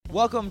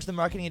Welcome to the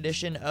marketing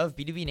edition of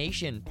B2B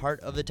Nation, part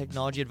of the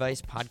Technology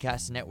Advice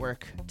Podcast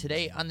Network.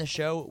 Today on the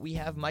show, we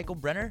have Michael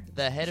Brenner,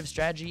 the head of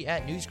strategy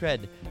at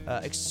NewsCred.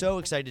 So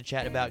excited to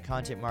chat about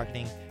content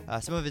marketing,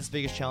 some of its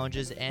biggest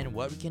challenges, and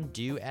what we can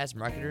do as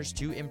marketers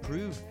to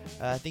improve.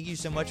 Thank you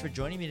so much for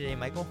joining me today,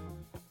 Michael.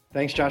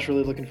 Thanks, Josh.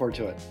 Really looking forward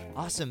to it.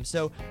 Awesome.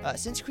 So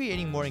since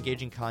creating more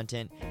engaging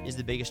content is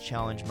the biggest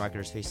challenge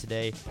marketers face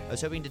today, I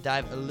was hoping to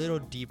dive a little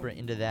deeper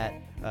into that.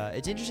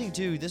 It's interesting,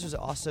 too. This was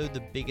also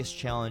the biggest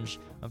challenge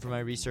for my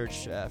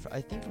research,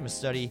 I think from a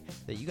study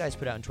that you guys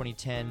put out in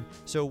 2010.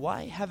 So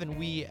why haven't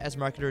we as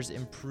marketers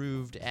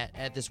improved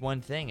at this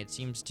one thing? It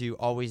seems to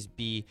always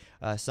be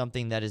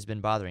something that has been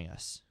bothering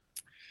us.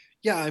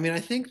 Yeah, I mean, I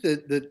think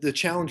that the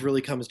challenge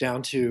really comes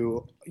down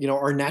to,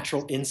 our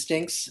natural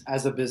instincts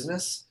as a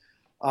business.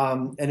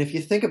 And if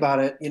you think about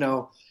it,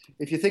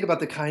 if you think about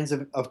the kinds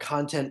of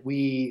content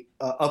we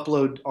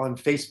upload on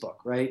Facebook,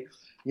 right?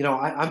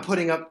 I'm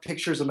putting up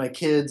pictures of my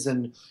kids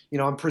and,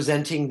 I'm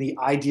presenting the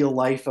ideal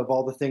life of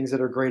all the things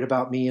that are great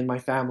about me and my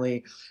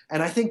family.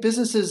 And I think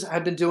businesses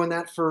have been doing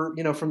that for,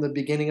 from the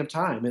beginning of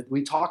time.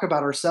 We talk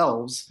about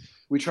ourselves.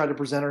 We try to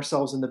present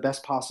ourselves in the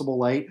best possible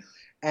light.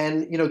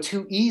 And,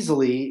 too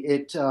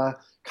easily,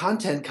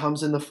 content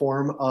comes in the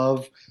form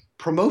of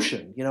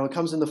promotion. It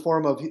comes in the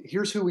form of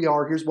here's who we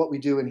are, here's what we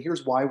do, and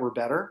here's why we're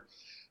better.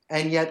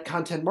 And yet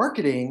content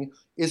marketing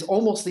is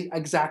almost the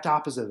exact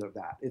opposite of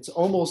that. It's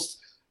almost,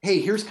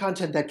 hey, here's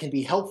content that can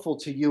be helpful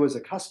to you as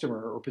a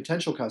customer or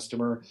potential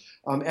customer.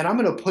 And I'm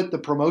going to put the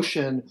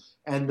promotion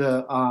and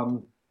the,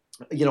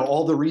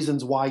 all the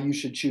reasons why you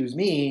should choose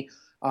me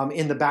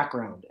in the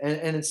background.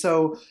 And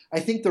so I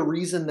think the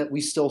reason that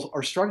we still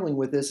are struggling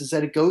with this is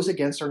that it goes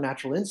against our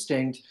natural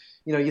instinct.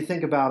 You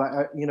think about,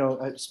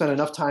 I've spent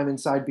enough time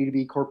inside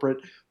B2B corporate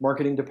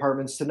marketing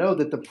departments to know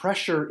that the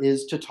pressure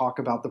is to talk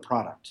about the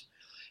product.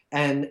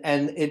 And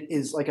it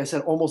is, like I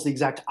said, almost the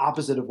exact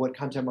opposite of what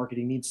content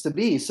marketing needs to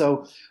be.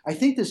 So I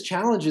think this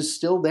challenge is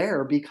still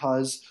there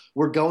because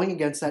we're going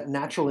against that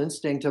natural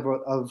instinct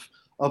of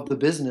the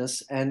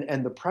business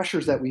and the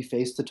pressures that we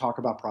face to talk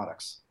about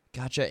products.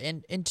 Gotcha.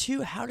 And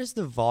two, how does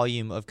the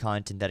volume of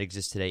content that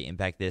exists today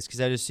impact this? Because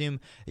I'd assume,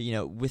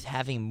 with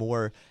having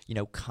more,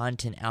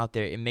 content out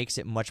there, it makes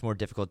it much more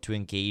difficult to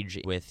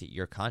engage with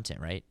your content,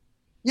 right?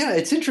 Yeah,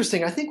 it's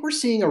interesting. I think we're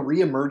seeing a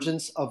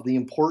reemergence of the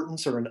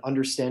importance or an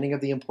understanding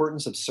of the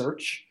importance of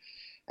search.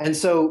 And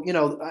so,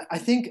 I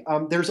think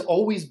there's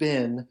always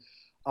been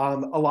a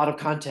lot of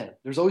content.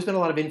 There's always been a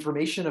lot of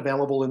information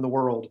available in the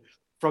world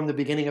from the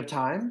beginning of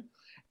time.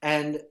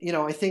 And,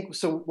 I think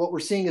so what we're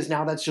seeing is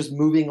now that's just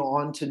moving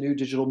on to new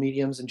digital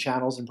mediums and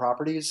channels and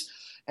properties.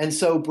 And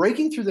so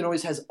breaking through the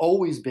noise has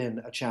always been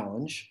a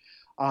challenge.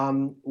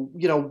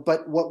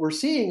 But what we're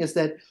seeing is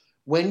that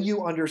when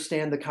you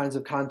understand the kinds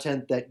of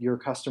content that your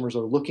customers are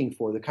looking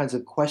for, the kinds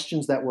of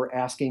questions that we're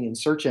asking in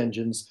search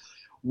engines,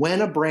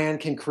 when a brand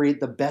can create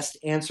the best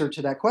answer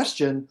to that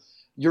question,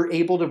 you're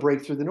able to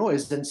break through the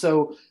noise. And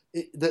so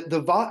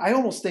I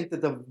almost think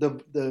that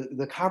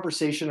the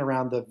conversation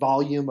around the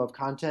volume of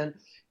content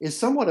is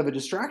somewhat of a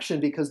distraction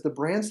because the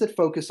brands that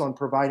focus on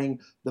providing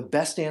the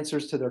best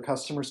answers to their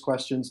customers'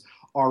 questions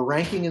are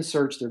ranking in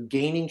search, they're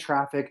gaining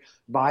traffic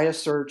via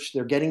search,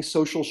 they're getting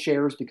social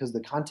shares because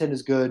the content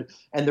is good,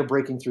 and they're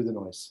breaking through the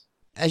noise.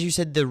 As you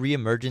said, the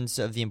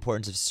reemergence of the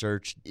importance of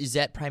search, is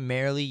that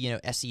primarily,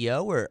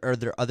 SEO, or are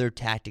there other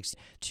tactics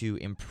to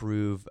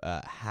improve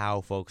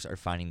how folks are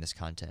finding this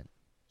content?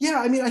 Yeah,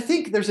 I mean, I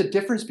think there's a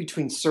difference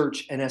between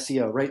search and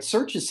SEO, right?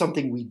 Search is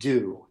something we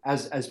do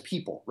as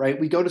people, right?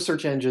 We go to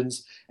search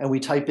engines and we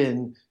type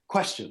in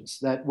questions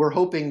that we're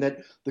hoping that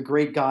the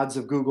great gods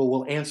of Google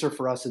will answer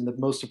for us in the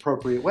most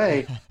appropriate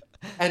way.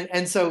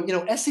 And so,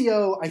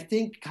 SEO, I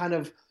think kind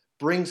of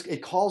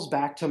calls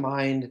back to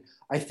mind,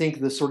 I think,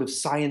 the sort of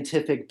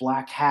scientific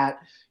black hat,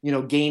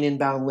 gain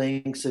inbound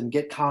links and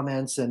get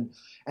comments and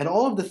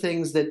all of the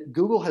things that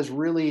Google has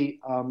really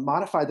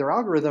modified their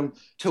algorithm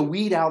to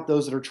weed out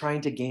those that are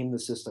trying to game the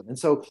system. And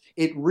so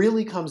it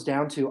really comes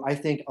down to, I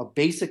think, a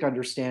basic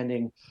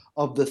understanding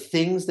of the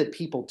things that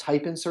people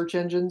type in search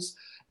engines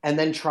and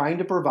then trying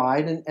to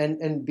provide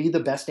and be the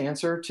best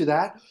answer to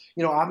that.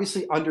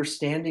 Obviously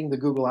understanding the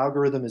Google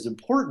algorithm is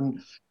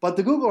important, but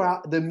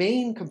the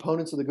main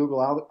components of the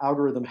Google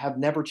algorithm have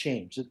never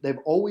changed. They've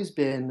always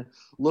been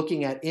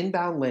looking at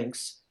inbound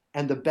links,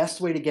 and the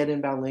best way to get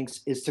inbound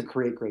links is to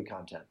create great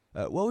content.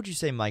 What would you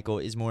say, Michael,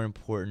 is more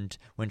important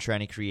when trying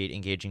to create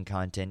engaging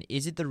content?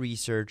 Is it the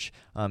research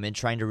and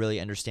trying to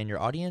really understand your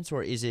audience,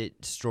 or is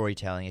it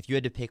storytelling? If you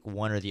had to pick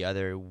one or the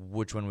other,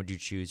 which one would you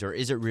choose? Or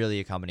is it really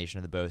a combination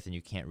of the both and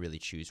you can't really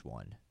choose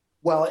one?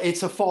 Well,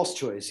 it's a false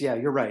choice. Yeah,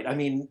 you're right. I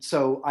mean,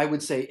 so I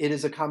would say it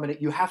is a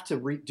combination. You have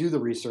to do the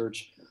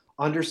research,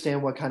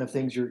 understand what kind of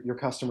things your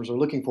customers are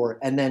looking for,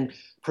 and then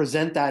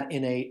present that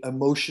in a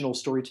emotional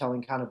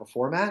storytelling kind of a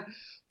format.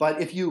 But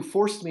if you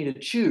forced me to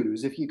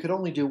choose, if you could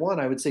only do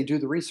one, I would say do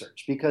the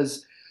research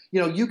because,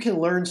 you can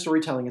learn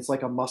storytelling. It's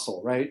like a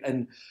muscle, right?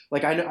 And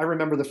like I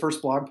remember the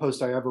first blog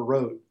post I ever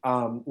wrote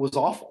was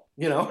awful,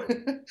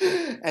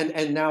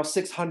 and now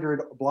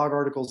 600 blog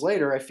articles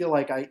later, I feel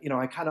like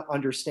I kind of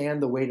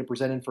understand the way to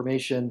present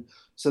information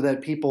so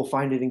that people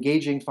find it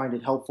engaging, find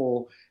it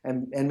helpful,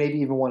 and maybe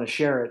even want to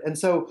share it. And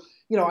so,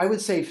 I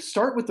would say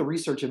start with the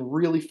research and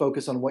really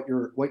focus on what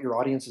your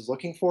audience is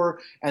looking for,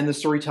 and the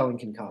storytelling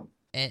can come.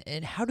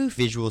 And how do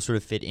visuals sort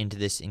of fit into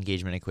this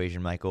engagement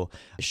equation, Michael?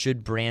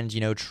 Should brands,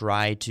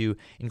 try to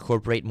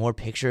incorporate more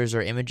pictures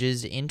or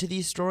images into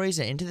these stories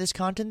and into this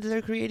content that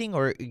they're creating?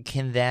 Or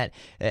can that,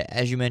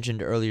 as you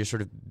mentioned earlier,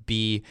 sort of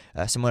be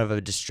somewhat of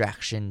a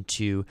distraction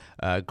to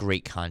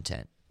great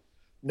content?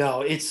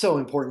 No, it's so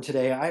important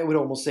today. I would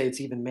almost say it's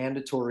even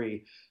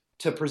mandatory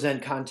to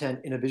present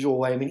content in a visual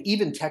way. I mean,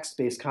 even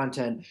text-based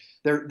content,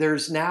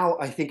 there's now,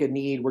 I think, a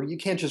need where you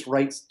can't just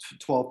write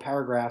 12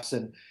 paragraphs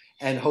and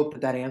hope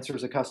that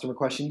answers a customer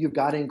question. You've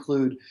got to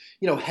include,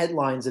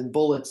 headlines and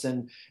bullets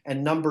and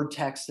numbered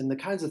text and the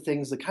kinds of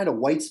things, the kind of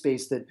white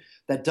space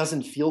that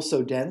doesn't feel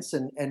so dense,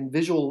 and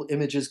visual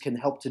images can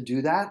help to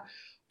do that.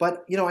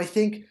 But, I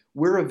think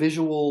we're a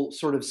visual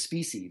sort of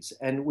species,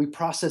 and we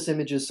process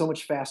images so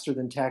much faster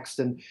than text.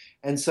 And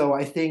so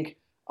I think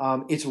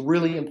it's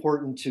really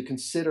important to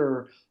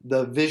consider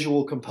the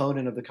visual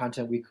component of the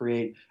content we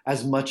create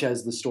as much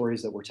as the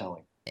stories that we're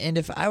telling. And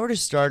if I were to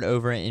start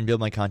over and build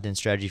my content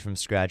strategy from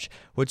scratch,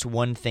 what's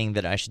one thing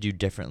that I should do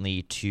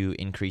differently to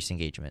increase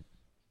engagement?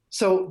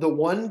 So the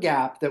one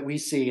gap that we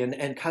see,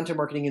 and Content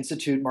Marketing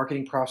Institute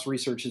Marketing Profs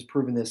Research has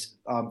proven this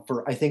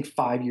for, I think,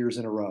 5 years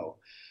in a row,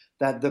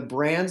 that the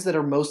brands that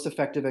are most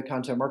effective at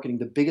content marketing,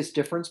 the biggest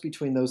difference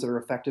between those that are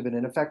effective and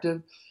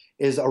ineffective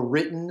is a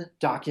written,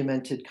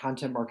 documented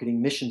content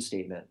marketing mission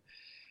statement.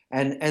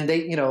 And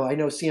they, I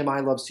know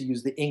CMI loves to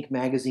use the Inc.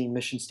 magazine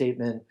mission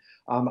statement.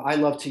 I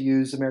love to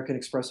use American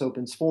Express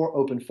Open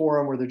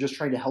Forum, where they're just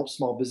trying to help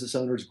small business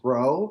owners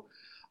grow.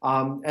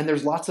 And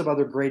there's lots of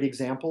other great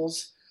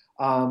examples.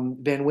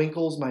 Van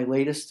Winkle's, my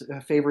latest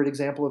favorite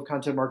example of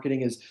content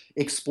marketing, is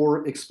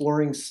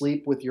exploring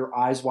sleep with your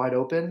eyes wide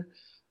open.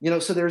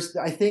 So there's,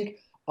 I think,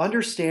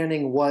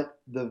 understanding what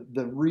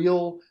the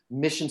real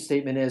mission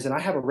statement is, and I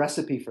have a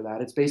recipe for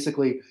that. It's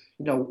basically,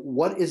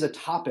 what is a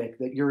topic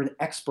that you're an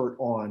expert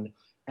on,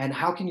 and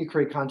how can you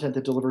create content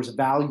that delivers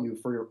value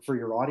for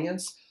your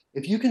audience?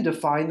 If you can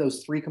define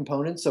those three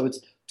components, so it's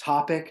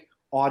topic,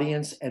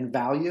 audience, and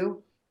value,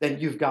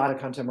 then you've got a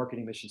content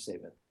marketing mission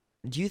statement.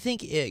 Do you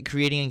think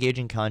creating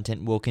engaging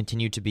content will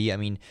continue to be,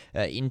 in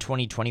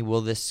 2020,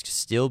 will this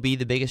still be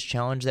the biggest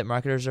challenge that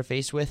marketers are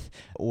faced with?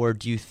 Or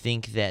do you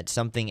think that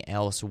something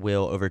else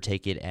will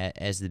overtake it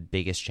as the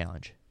biggest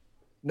challenge?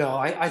 No,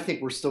 I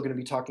think we're still going to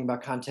be talking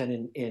about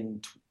content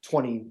in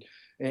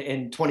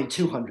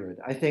 2200.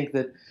 I think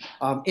that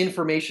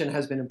information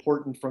has been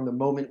important from the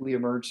moment we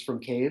emerged from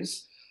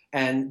caves,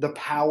 and the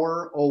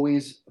power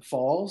always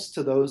falls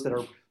to those that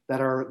are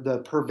the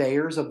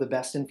purveyors of the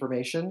best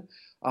information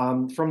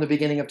from the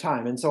beginning of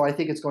time. And so I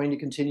think it's going to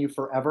continue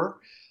forever.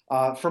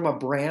 From a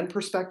brand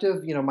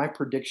perspective, my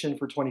prediction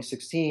for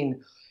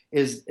 2016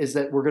 is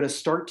that we're going to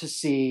start to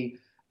see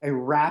a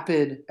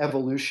rapid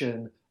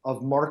evolution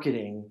of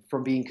marketing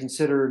from being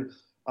considered,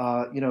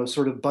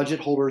 sort of budget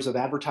holders of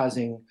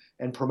advertising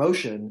and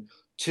promotion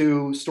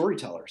to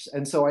storytellers.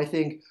 And so I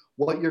think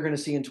what you're going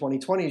to see in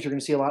 2020 is you're going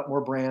to see a lot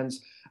more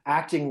brands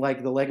acting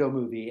like the Lego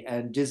Movie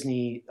and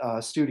Disney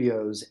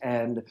Studios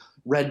and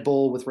Red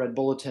Bull with Red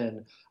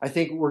Bulletin. I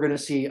think we're going to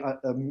see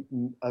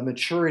a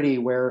maturity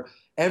where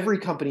every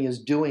company is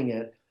doing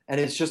it,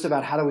 and it's just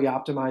about how do we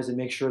optimize and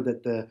make sure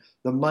that the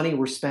money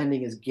we're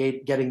spending is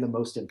getting the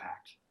most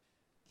impact.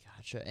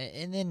 Gotcha.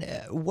 And then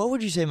what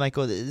would you say,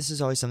 Michael, this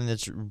is always something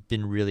that's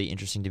been really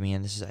interesting to me,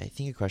 and this is, I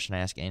think, a question I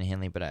ask Ann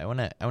Handley, but I want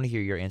to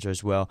hear your answer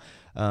as well.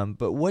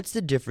 But what's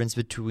the difference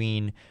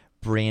between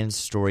brand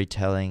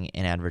storytelling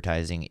and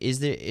advertising? Is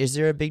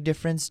there a big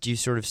difference? Do you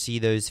sort of see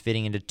those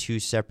fitting into two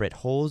separate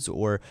holes,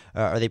 or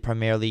are they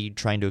primarily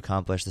trying to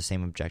accomplish the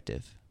same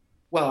objective?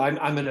 Well,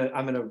 I'm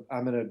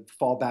gonna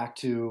fall back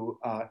to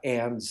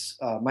Ann's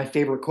my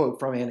favorite quote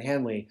from Ann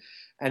Handley,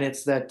 and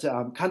it's that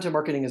content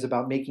marketing is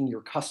about making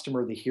your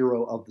customer the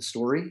hero of the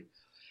story.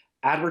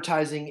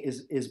 Advertising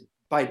is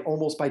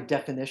by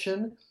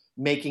definition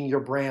making your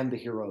brand the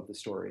hero of the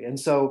story. And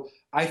so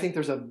I think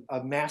there's a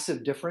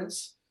massive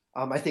difference.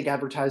 I think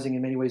advertising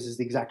in many ways is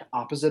the exact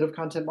opposite of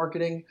content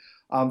marketing.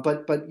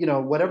 But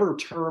whatever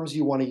terms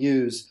you want to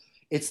use,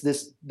 it's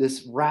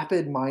this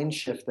rapid mind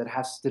shift that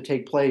has to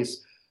take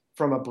place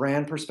from a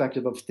brand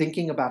perspective of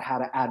thinking about how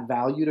to add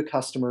value to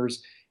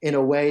customers in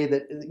a way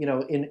that,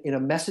 in a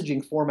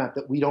messaging format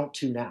that we don't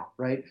tune out,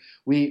 right?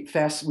 We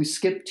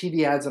skip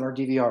TV ads on our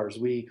DVRs.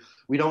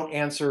 We don't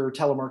answer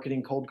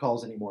telemarketing cold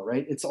calls anymore,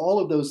 right? It's all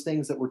of those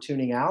things that we're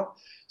tuning out.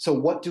 So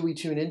what do we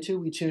tune into?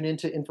 We tune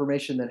into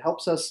information that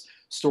helps us,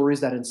 stories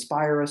that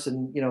inspire us,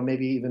 and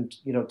maybe even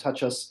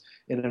touch us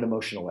in an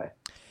emotional way.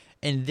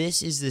 And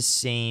this is the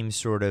same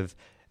sort of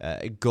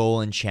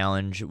goal and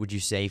challenge, would you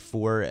say,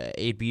 for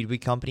a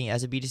B2B company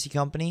as a B2C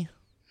company?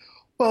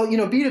 Well,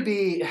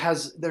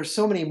 B2B there's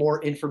so many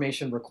more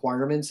information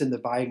requirements in the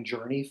buying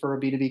journey for a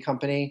B2B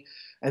company.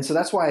 And so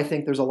that's why I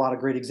think there's a lot of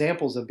great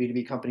examples of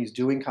B2B companies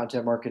doing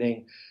content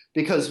marketing,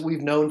 because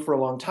we've known for a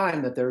long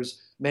time that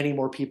there's many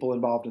more people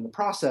involved in the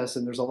process,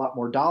 and there's a lot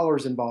more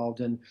dollars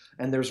involved, and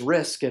there's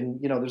risk, and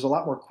there's a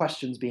lot more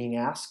questions being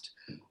asked.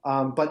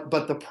 But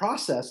the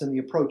process and the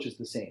approach is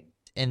the same.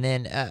 And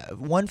then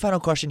one final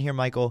question here,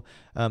 Michael.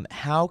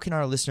 How can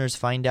our listeners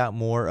find out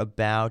more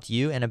about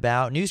you and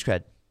about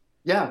NewsCred?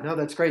 Yeah, no,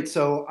 that's great.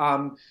 So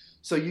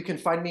you can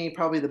find me,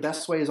 probably the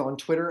best way is on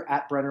Twitter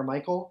at Brenner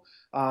Michael.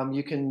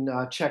 You can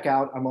check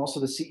out, I'm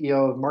also the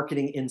CEO of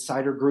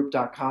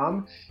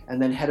marketinginsidergroup.com,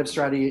 and then head of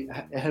strategy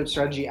at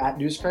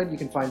NewsCred. You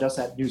can find us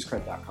at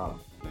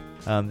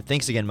newscred.com.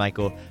 Thanks again,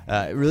 Michael.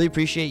 Really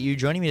appreciate you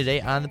joining me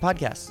today on the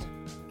podcast.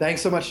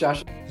 Thanks so much,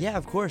 Josh. Yeah,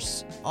 of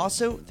course.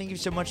 Also, thank you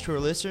so much to our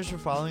listeners for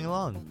following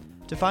along.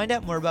 To find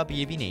out more about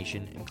BAB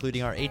Nation,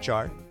 including our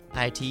HR,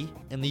 IT,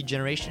 and lead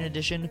generation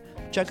edition,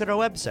 check out our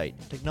website,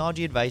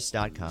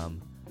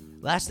 technologyadvice.com.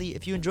 Lastly,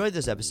 if you enjoyed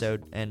this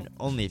episode, and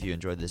only if you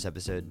enjoyed this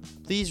episode,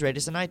 please rate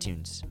us on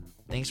iTunes.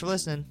 Thanks for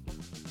listening.